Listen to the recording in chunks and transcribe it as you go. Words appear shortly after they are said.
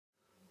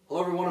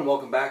Hello everyone and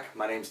welcome back.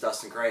 My name's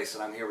dustinkreis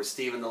and I'm here with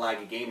Steven the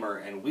Laggy Gamer,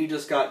 and we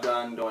just got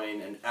done doing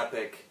an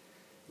epic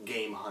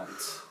game hunt.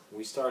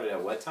 We started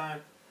at what time?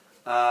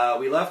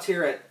 We left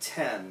here at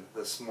 10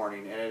 this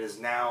morning and it is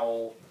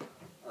now...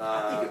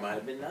 I think it might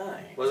have been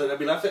 9. Was it?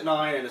 We left at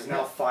 9 and it's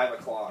now 5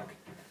 o'clock.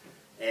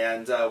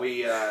 And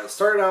we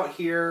started out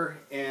here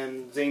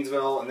in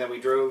Zanesville and then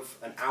we drove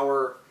an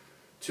hour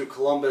to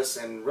Columbus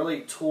and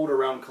really tooled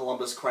around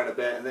Columbus quite a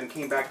bit, and then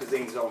came back to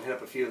Zanesville and hit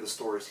up a few of the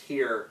stores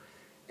here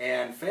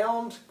and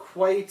found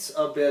quite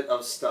a bit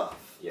of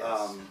stuff.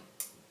 Yes.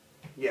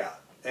 Yeah.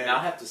 And I'll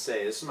have to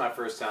say, this is my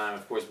first time,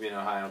 of course, being in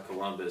Ohio and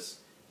Columbus.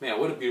 Man,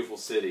 what a beautiful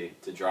city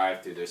to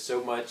drive through. There's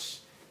so much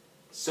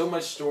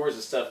stores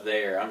and stuff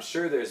there. I'm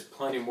sure there's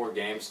plenty more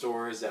game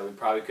stores that we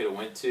probably could have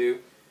went to,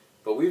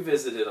 but we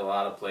visited a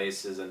lot of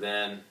places, and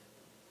then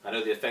I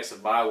know the effects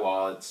of my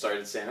wallet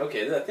started saying,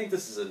 okay, I think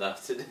this is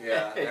enough today.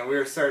 Yeah, and we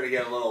were starting to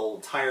get a little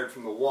tired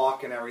from the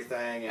walk and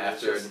everything. And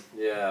After, just,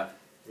 yeah.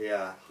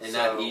 Yeah. And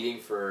not eating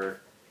for...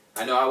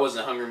 I know I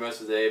wasn't hungry most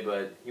of the day,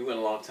 but you went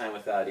a long time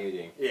without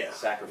eating. Yeah.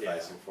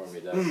 Sacrificing for me,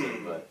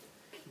 Dustin. But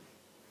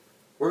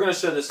we're going to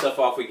show this stuff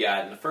off we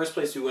got. And the first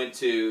place we went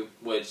to,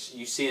 which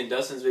you see in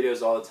Dustin's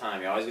videos all the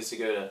time, he always gets to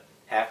go to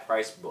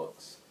half-price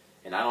books.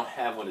 And I don't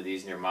have one of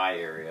these near my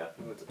area.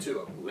 We went to 2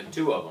 of them. We went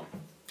 2 of them.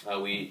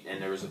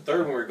 And there was a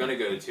third one we were going to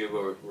go to,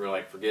 but we were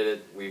like, forget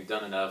it, we've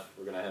done enough,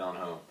 we're going to head on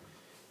home.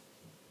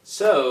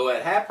 So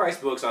at Half Price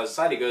Books, I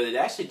decided to go. They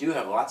actually do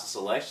have lots of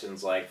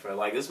selections.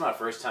 This is my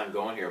first time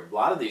going here. A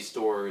lot of these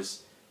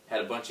stores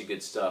had a bunch of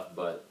good stuff,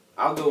 but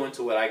I'll go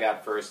into what I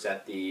got first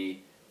at the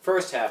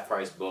first Half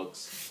Price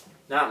Books.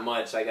 Not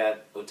much. I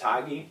got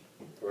Otogi,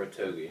 or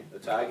Otogi.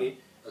 Otogi.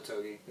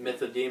 Otogi.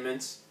 Myth of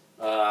Demons.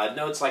 I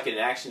know it's like an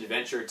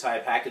action-adventure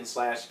type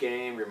hack-and-slash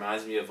game.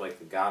 Reminds me of like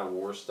the God of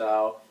War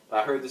style.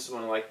 I heard this is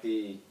one of like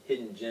the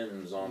hidden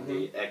gems on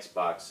the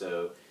Xbox.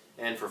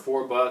 And for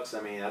 $4,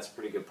 I mean, that's a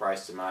pretty good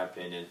price in my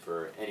opinion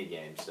for any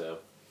game. So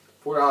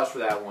 $4 for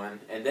that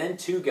one. And then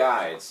 2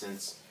 guides,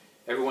 since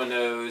everyone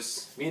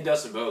knows, me and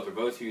Dustin both are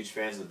both huge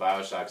fans of the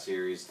Bioshock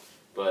series.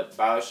 But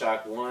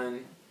Bioshock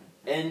 1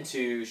 and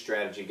 2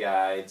 strategy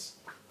guides.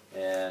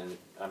 And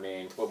I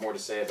mean, what more to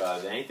say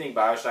about it? Anything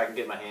Bioshock I can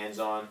get my hands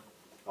on,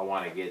 I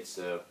want to get.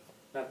 So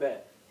not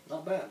bad.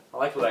 Not bad. I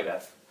like what I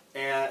got.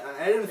 And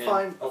I didn't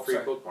find a free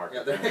bookmark.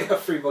 Yeah, there you go,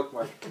 free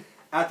bookmark.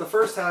 At the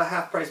first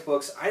Half Price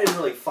Books, I didn't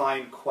really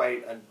find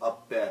quite a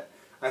bit.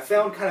 I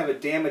found kind of a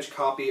damaged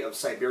copy of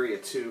Siberia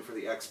 2 for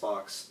the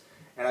Xbox,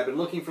 and I've been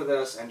looking for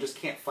this and just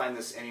can't find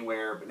this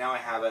anywhere, but now I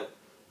have it.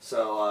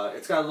 So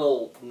it's got a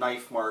little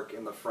knife mark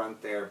in the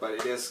front there, but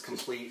it is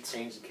complete.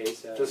 Change the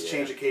case out. Just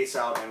change the case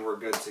out and we're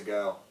good to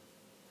go.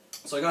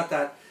 So I got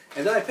that,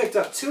 and then I picked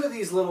up 2 of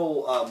these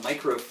little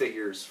micro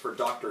figures for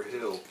Doctor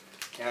Who.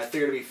 And I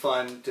figured it'd be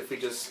fun if we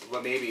just,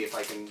 well, maybe if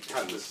I can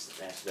have this,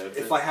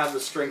 if I have the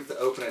strength to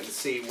open it and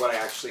see what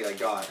I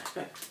got.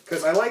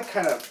 Because I like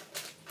kind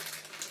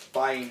of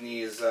buying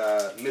these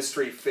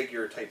mystery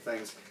figure type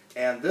things.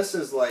 And this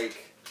is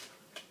like,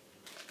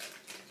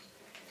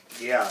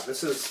 yeah,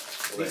 this is...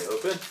 Will they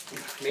open?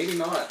 Maybe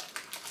not.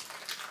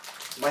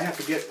 Might have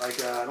to get,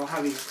 like, I don't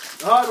have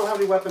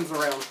any weapons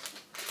around.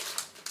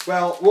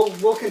 Well,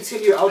 we'll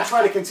continue. I'll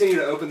try to continue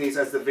to open these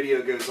as the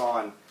video goes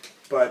on.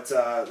 But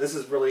this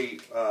is really,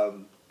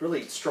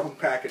 really strong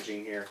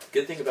packaging here.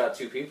 Good thing about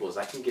 2 people is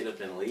I can get up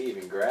and leave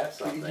and grab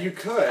something. You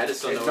could. I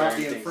just don't know where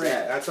anything's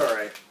at. That's all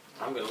right.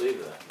 I'm going to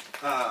leave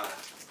that.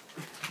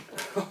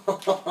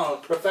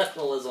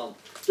 Professionalism.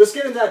 Just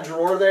get in that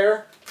drawer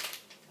there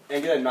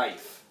and get a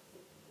knife.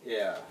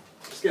 Yeah.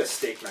 Just get a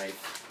steak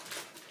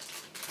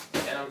knife.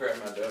 And I'm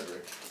grabbing my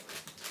beverage.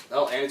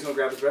 Oh, and he's going to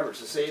grab his beverage.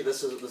 So see,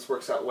 this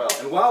works out well.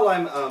 And while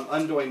I'm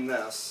undoing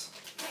this,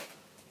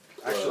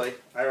 actually,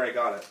 I already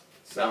got it.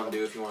 Mountain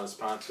Dew if you want to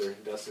sponsor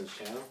Dustin's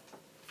channel.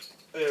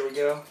 There we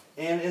go.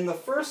 And in the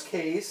first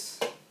case,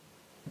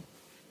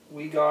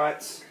 we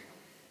got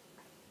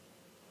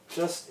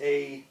just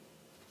a...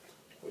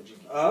 What'd you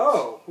get?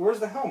 Oh, where's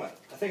the helmet?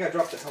 I think I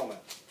dropped the helmet.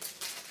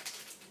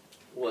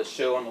 Will it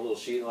show on the little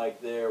sheet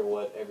like there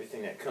what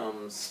everything that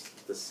comes,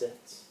 the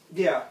sets?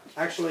 Yeah,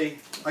 actually,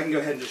 I can go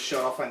ahead and just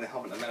show it. I'll find the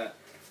helmet in a minute.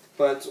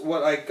 But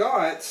what I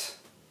got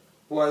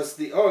was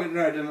the... Oh,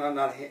 no, I did not...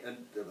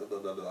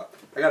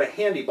 I got a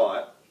handy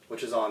bot,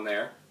 which is on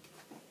there.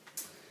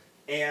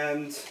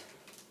 And...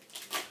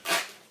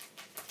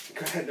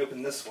 Go ahead and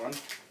open this one.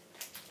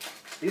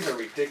 These are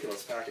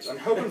ridiculous packages. I'm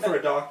hoping for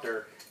a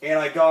doctor, and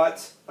I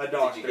got a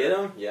doctor. Did you get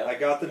him? Yeah. I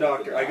got the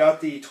doctor. I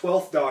got the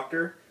 12th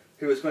doctor,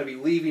 who is going to be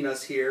leaving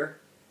us here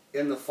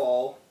in the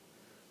fall.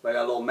 I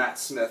got a little Matt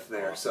Smith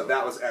there, so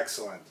that was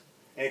excellent.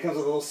 And it comes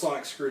with a little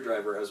sonic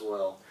screwdriver as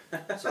well.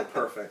 So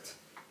perfect.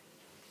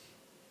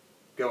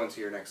 Go into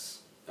your next...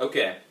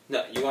 Okay.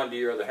 No, you want to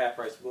do your other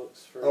half-price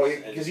books first? Oh,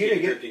 because you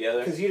didn't get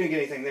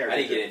anything there. I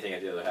didn't get anything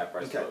at the other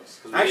half-price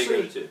books.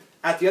 Actually,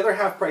 at the other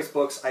half-price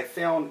books, I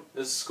found...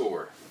 This is a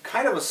score.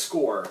 Kind of a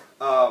score.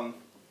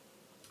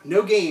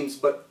 No games,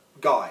 but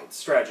guides,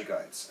 strategy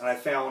guides. And I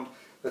found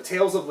the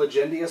Tales of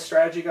Legendia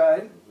strategy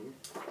guide.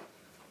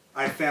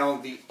 I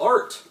found the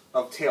Art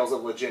of Tales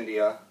of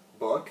Legendia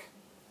book.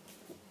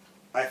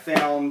 I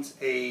found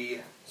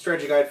a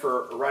strategy guide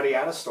for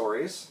Radiata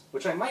Stories,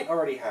 which I might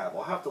already have.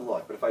 I'll have to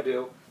look, but if I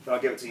do, then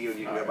I'll give it to you and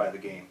you can go buy the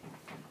game.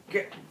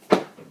 Okay.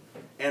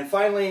 And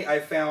finally, I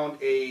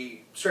found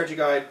a strategy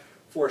guide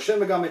for Shin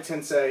Megami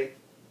Tensei,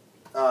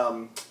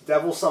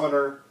 Devil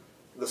Summoner,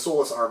 the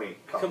Soulless Army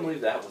copy. I couldn't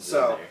believe that was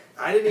so in there.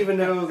 I didn't even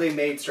know they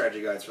made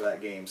strategy guides for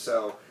that game.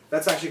 So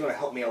that's actually going to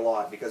help me a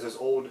lot because those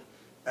old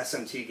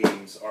SMT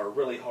games are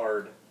really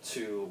hard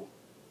to...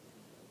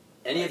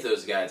 Any of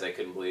those guides, I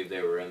couldn't believe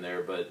they were in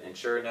there. And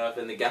sure enough,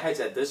 and the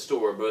guides at this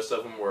store, most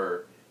of them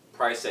were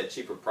priced at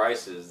cheaper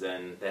prices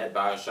than they had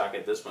BioShock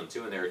at this one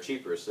too, and they were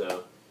cheaper.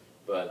 So,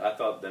 but I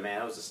thought that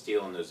that was a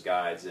steal in those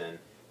guides, and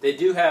they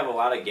do have a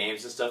lot of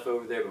games and stuff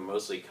over there, but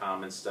mostly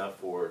common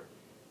stuff or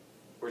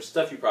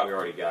stuff you probably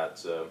already got.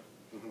 So,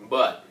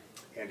 but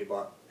handy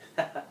bot.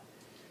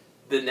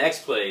 The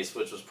next place,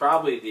 which was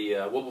probably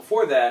the well,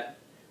 before that,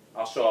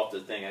 I'll show off the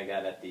thing I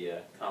got at the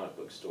comic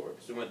book store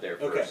because we went there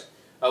first.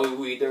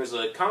 Okay. There was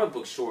a comic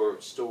book store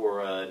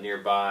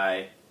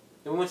nearby.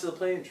 Then we went to the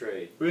Play and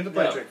Trade. We went to the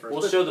Play and Trade first.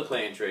 We'll show the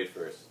Play and Trade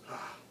first.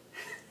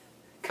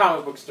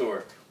 Comic book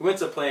store. We went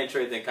to Play and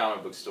Trade, then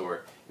comic book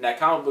store. And that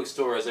comic book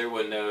store, as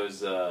everyone knows,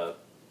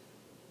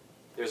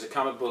 there's a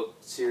comic book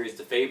series,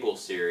 the Fable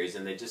series,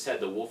 and they just had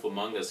The Wolf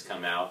Among Us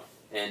come out.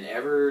 And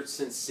ever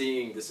since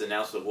seeing this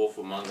announcement of Wolf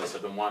Among Us,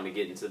 I've been wanting to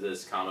get into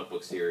this comic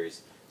book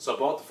series. So I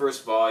bought the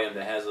first volume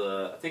that has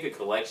I think a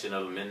collection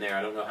of them in there.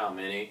 I don't know how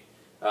many.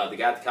 The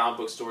guy at the comic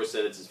book store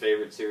said it's his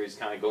favorite series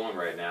kind of going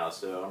right now,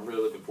 so I'm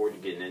really looking forward to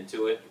getting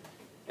into it.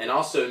 And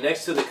also,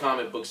 next to the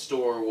comic book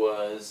store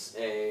was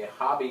a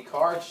hobby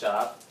card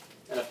shop.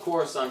 And of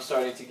course, I'm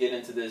starting to get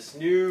into this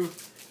new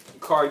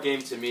card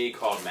game to me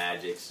called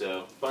Magic.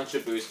 So, a bunch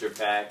of booster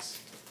packs.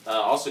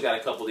 Also got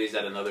a couple of these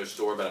at another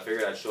store, but I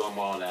figured I'd show them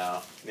all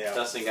now. Yeah.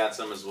 Dustin got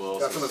some as well.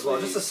 Got some as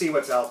well, just to see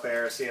what's out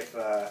there, see if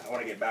I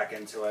want to get back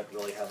into it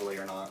really heavily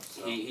or not.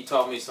 So. He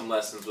taught me some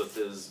lessons with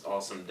his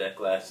awesome deck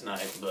last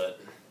night, but...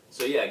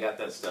 So yeah, I got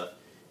that stuff.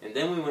 And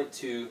then we went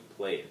to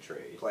Play and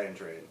Trade. Play and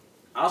Trade.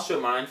 I'll show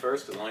mine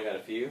first because I only got a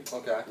few.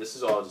 Okay. This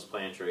is all just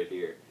Play and Trade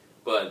here.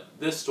 But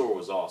this store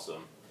was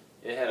awesome.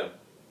 It had a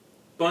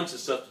bunch of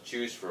stuff to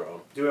choose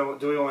from. Do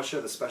we want to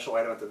show the special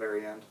item at the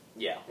very end?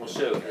 Yeah, we'll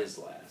show his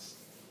last.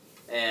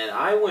 And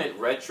I went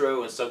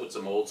retro and stuck with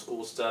some old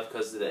school stuff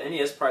because the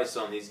NES prices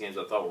on these games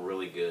I thought were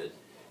really good.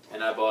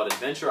 And I bought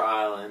Adventure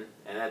Island,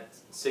 and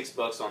that's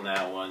 $6 on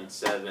that one,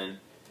 $7.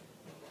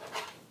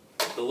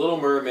 The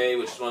Little Mermaid,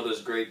 which is one of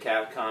those great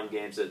Capcom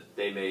games that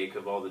they make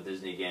of all the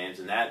Disney games,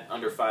 and that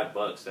under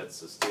 $5,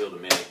 that's a steal to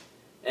me.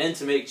 And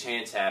to make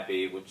Chance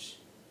happy, which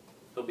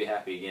he'll be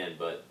happy again,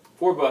 but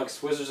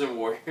 $4, Wizards and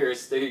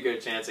Warriors. There you go,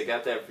 Chance. I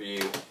got that for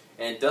you.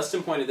 And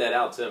Dustin pointed that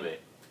out to me.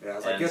 Yeah, I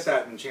was like, get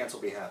that, and Chance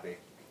will be happy.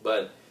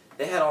 But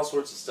they had all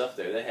sorts of stuff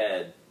there. They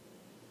had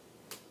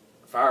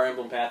Fire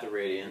Emblem Path of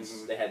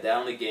Radiance. They had that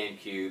on the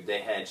GameCube. They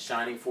had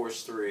Shining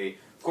Force 3.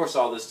 Of course,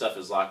 all this stuff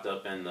is locked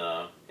up in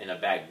a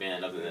back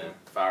bin other than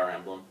Fire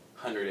Emblem.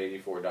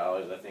 $184,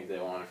 I think they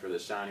wanted for the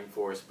Shining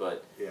Force,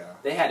 but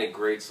they had a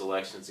great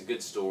selection. It's a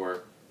good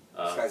store.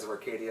 Skies of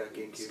Arcadia,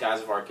 GameCube.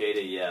 Skies of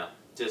Arcadia, yeah.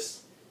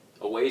 Just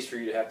a ways for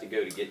you to have to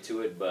go to get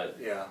to it, but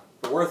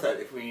but worth it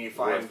if we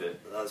find worth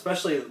it.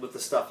 Especially with the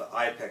stuff that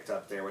I picked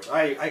up there, which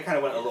I kind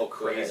of went a little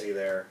crazy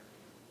there.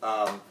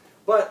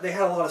 But they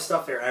had a lot of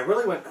stuff there, and I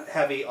really went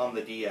heavy on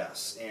the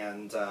DS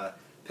and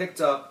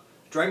picked up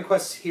Dragon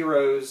Quest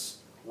Heroes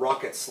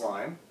Rocket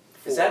Slime.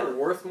 Is that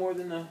worth more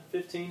than the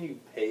 $15 you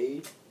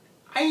paid?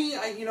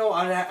 You know,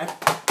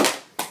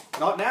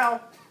 not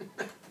now.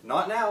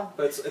 Not now,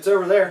 but it's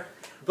over there.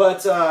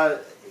 But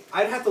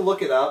I'd have to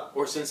look it up.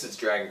 Or since it's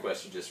Dragon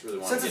Quest, you just really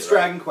want to Since it's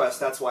Dragon Quest,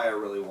 that's why I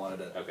really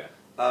wanted it. Okay.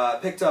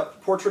 Picked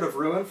up Portrait of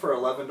Ruin for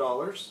 $11.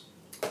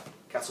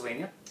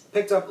 Castlevania.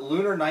 Picked up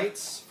Lunar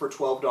Nights for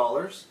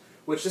 $12,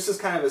 which this is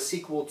kind of a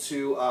sequel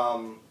to,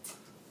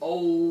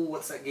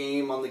 what's that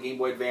game on the Game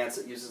Boy Advance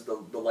that uses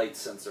the light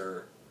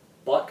sensor?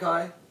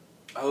 Botkai?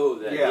 Oh,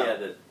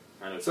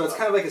 I know. So it's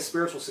kind of like a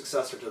spiritual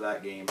successor to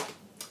that game.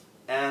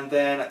 And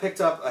then I picked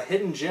up a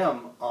hidden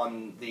gem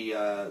on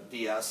the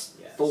DS,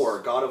 Thor,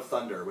 God of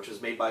Thunder, which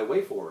is made by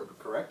WayForward,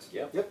 correct?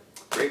 Yep.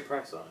 Great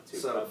price on it, too.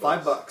 So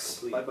 $5.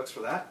 $5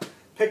 for that.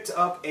 Picked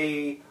up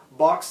a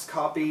boxed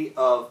copy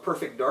of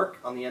Perfect Dark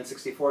on the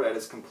N64 that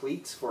is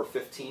complete for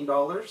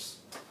 $15.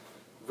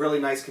 Really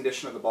nice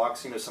condition of the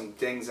box. You know, some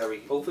dings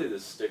every... Hopefully the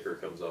sticker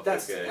comes off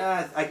okay.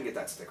 I can get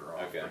that sticker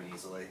off pretty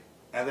easily.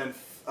 And then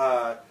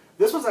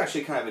this was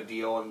actually kind of a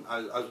deal, and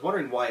I was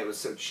wondering why it was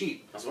so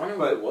cheap. I was wondering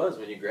what it was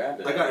when you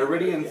grabbed it. I got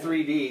Iridium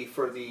 3D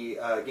for the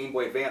Game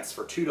Boy Advance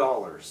for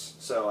 $2,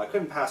 so I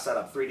couldn't pass that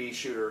up. 3D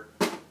shooter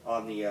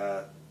on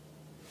the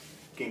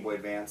Game Boy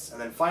Advance.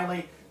 And then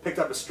finally picked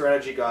up a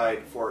strategy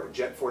guide for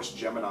Jet Force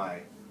Gemini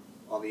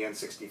on the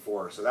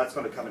N64, so that's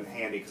going to come in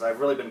handy because I've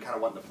really been kind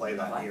of wanting to play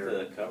that here. I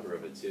like the cover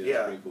of it too. Yeah. It's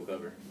a pretty cool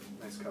cover.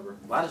 Nice cover.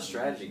 A lot of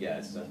strategy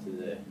guide stuff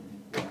today.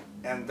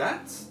 And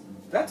that's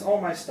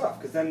all my stuff,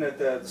 because then at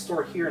the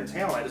store here in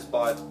town I just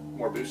bought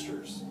more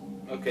boosters.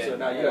 Okay. So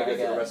now you gotta go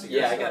through the rest of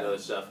your stuff. I got other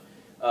stuff.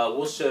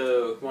 We'll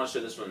show. You want to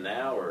show this one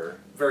now or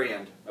very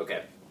end?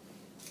 Okay.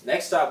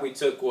 Next stop we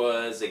took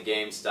was a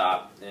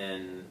GameStop,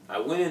 and I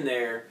went in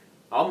there.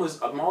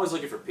 I'm always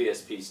looking for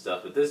PSP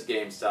stuff, but this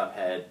GameStop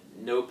had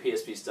no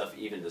PSP stuff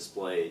even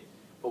displayed.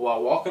 But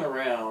while walking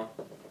around,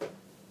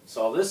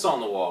 saw this on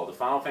the wall, the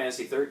Final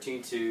Fantasy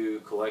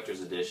 13-2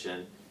 Collector's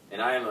Edition,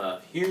 and I am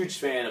a huge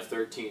fan of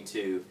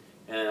 13-2.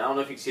 And I don't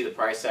know if you can see the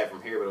price tag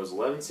from here, but it was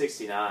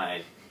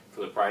 $11.69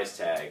 for the price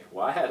tag.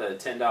 Well, I had a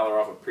 $10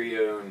 off a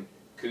pre-owned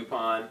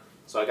coupon,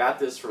 so I got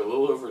this for a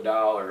little over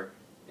 $1,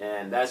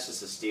 and that's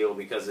just a steal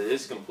because it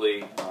is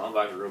complete. I'll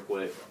unbox it real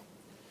quick,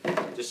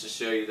 just to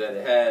show you that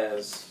it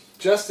has...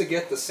 Just to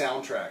get the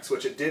soundtracks,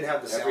 which it did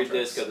have the soundtracks. Every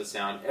disc of the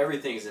sound.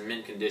 Everything's in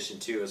mint condition,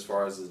 too, as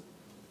far as the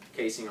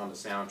casing on the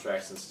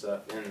soundtracks and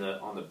stuff. And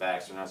on the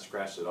backs are not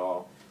scratched at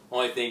all.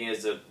 Only thing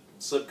is the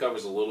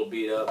slipcover's a little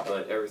beat up,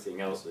 but everything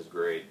else is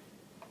great.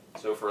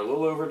 So for a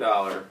little over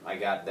 $1, I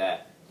got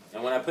that.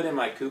 And when I put in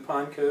my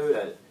coupon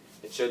code,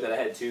 it showed that I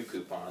had 2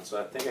 coupons. So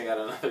I think I got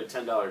another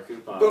 $10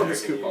 coupon.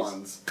 Bonus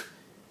coupons.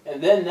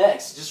 And then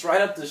next, just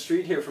right up the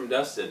street here from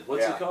Dustin,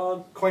 what's it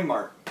called? Coin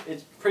Mart.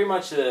 It's pretty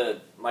much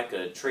like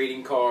a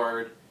trading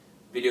card,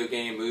 video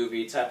game,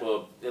 movie type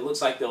of. It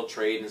looks like they'll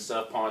trade and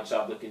stuff, pawn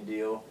shop looking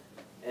deal.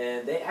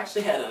 And they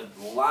actually had a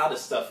lot of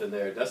stuff in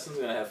there. Dustin's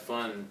gonna have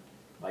fun,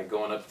 like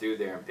going up through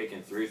there and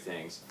picking through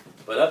things.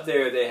 But up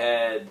there they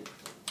had.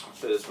 I'll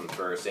show this one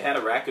first. They had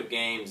a rack of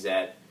games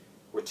that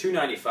were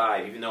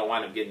 $2.95, even though I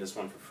wound up getting this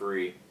one for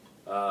free.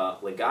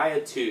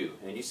 Legaia 2,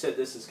 and you said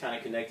this is kind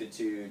of connected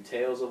to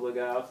Tales of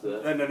Legaia?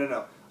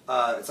 No.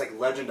 It's like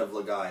Legend of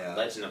Legaia.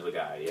 Legend of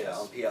Legaia, yes. Yeah,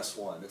 on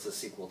PS1. It's a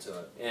sequel to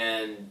it.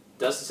 And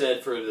Dustin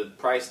said for the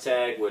price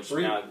tag, which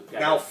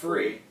now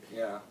free,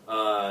 yeah,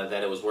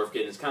 that it was worth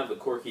getting. It's kind of a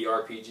quirky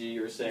RPG,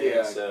 you were saying,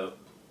 yeah. So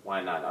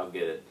why not? I'll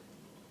get it.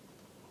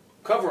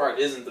 Cover art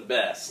isn't the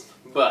best,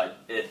 but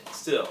it's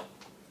still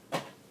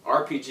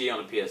RPG on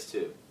a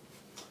PS2.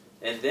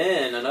 And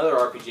then another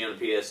RPG on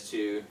the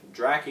PS2,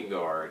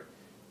 Drakengard,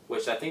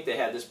 which I think they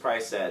had this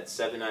price at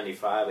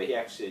 $7.95, but he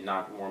actually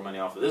knocked more money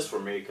off of this for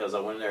me because I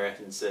went there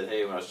and said,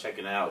 hey, when I was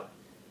checking out,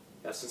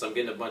 since I'm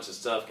getting a bunch of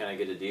stuff, can I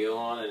get a deal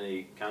on it? And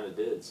he kind of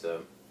did.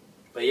 So,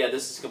 but yeah,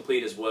 this is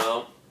complete as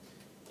well.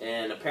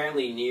 And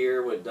apparently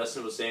Nier, what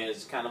Dustin was saying,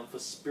 is kind of a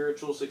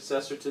spiritual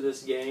successor to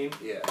this game.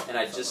 Yeah. And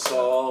I just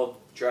saw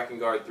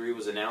Drakengard 3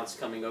 was announced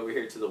coming over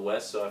here to the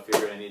West, so I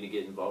figured I need to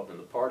get involved in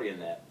the party in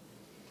that.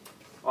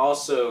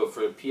 Also,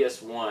 for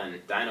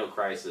PS1, Dino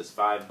Crisis,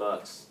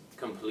 $5,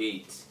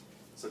 complete.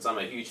 Since I'm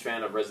a huge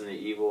fan of Resident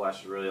Evil, I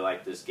should really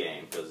like this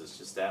game, because it's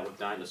just that with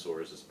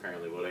dinosaurs is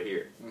apparently what I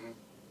hear.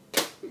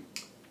 Mm-hmm.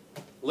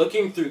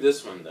 Looking through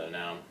this one, though,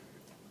 now,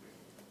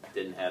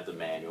 didn't have the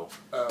manual.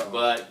 Oh.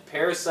 But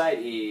Parasite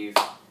Eve,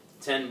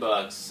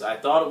 $10. I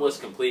thought it was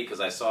complete because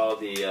I saw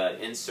the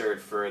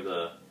insert for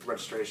the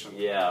registration.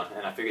 Yeah,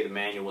 and I figured the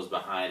manual was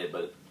behind it,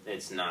 but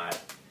it's not.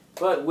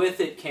 But with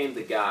it came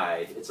the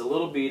guide. It's a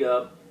little beat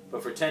up,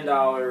 but for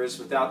 $10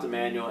 without the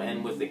manual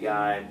and with the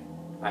guide,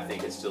 I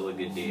think it's still a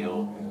good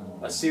deal.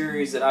 A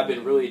series that I've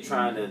been really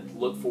trying to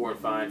look for and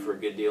find for a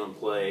good deal and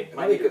play.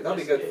 That'll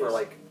be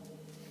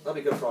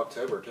good for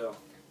October too.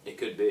 It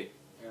could be.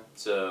 Yeah.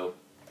 So,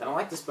 I don't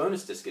like this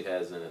bonus disc it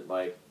has in it.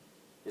 Like,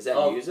 is that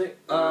music?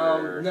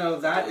 No,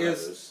 that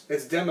demos?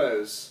 It's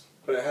demos.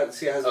 But it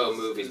has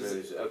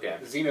movies. Okay.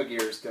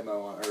 Xenogears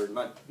demo on, or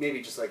not,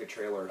 maybe just like a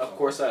trailer. Or something. Of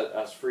course, I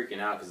was freaking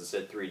out because it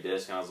said 3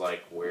 discs, and I was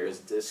like, "Where's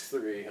disc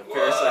 3 of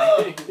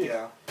Parasite?"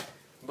 Yeah.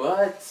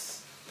 But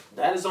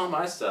that is on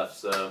my stuff,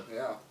 so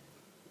yeah,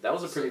 that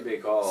was a pretty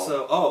big call.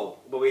 So,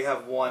 but we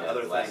have one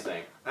other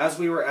thing. As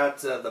we were at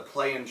the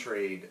play and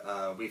trade,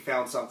 we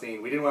found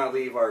something. We didn't want to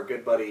leave our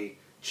good buddy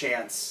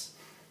Chance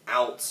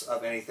out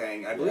of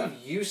anything. I believe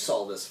you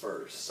saw this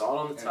first. Saw it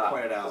on the top.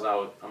 Pointed out.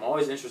 Because I'm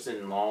always interested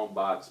in long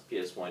box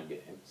PS1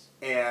 games.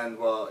 And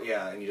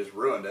and you just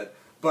ruined it.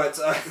 But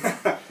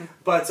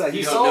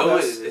he saw saw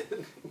this,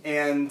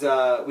 and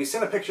we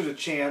sent a picture to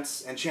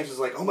Chance, and Chance was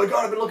like, "Oh my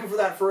god, I've been looking for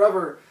that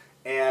forever."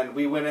 And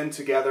we went in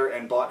together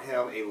and bought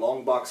him a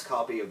long box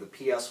copy of the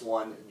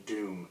PS1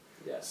 Doom.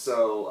 Yes.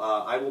 So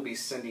I will be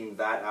sending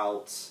that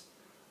out.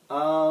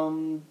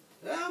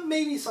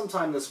 Maybe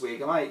sometime this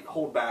week. I might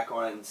hold back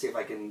on it and see if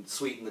I can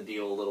sweeten the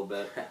deal a little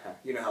bit.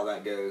 You know how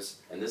that goes.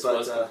 And this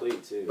was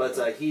complete too.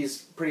 But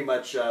he's pretty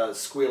much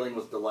squealing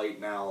with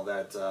delight now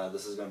that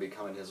this is going to be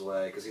coming his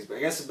way, because I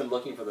guess he's been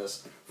looking for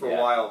this for a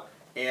while,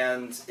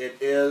 and it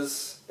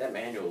is. That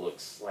manual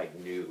looks like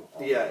new.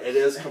 Almost. Yeah, it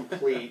is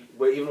complete,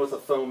 even with a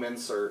foam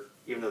insert.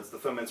 Even though the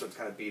foam insert's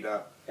kind of beat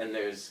up. And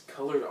there's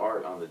colored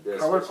art on the disc.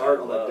 Colored art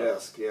on the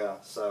disc, yeah.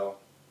 So.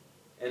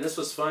 And this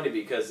was funny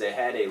because they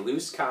had a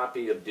loose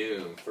copy of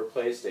Doom for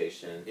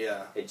PlayStation.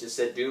 Yeah. It just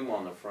said Doom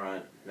on the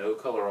front, no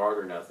color art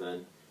or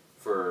nothing.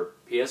 For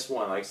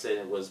PS1, like I said,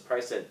 it was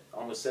priced at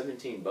almost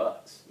 $17.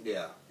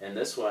 Yeah. And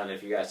this one,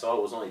 if you guys saw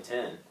it, was only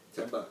 $10.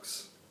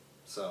 $10.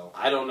 So.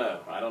 I don't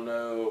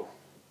know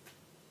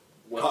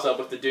what's up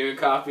with the Doom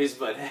copies,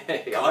 but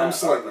hey, I'm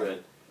slipping.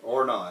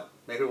 Or not.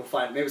 Maybe we'll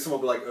find. Maybe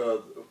someone will be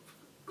like,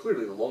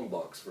 clearly the long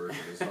box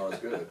version is not as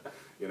good.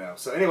 You know.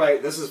 So anyway,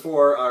 this is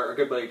for our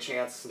good buddy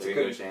Chance. Since he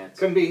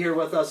couldn't be here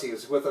with us, he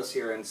was with us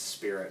here in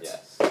spirit.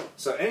 Yes.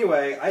 So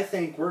anyway, I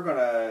think we're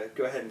gonna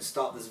go ahead and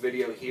stop this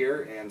video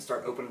here and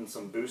start opening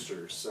some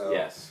boosters. So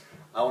yes.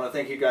 I want to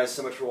thank you guys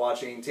so much for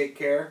watching. Take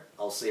care.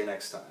 I'll see you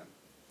next time.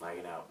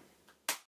 Hanging out.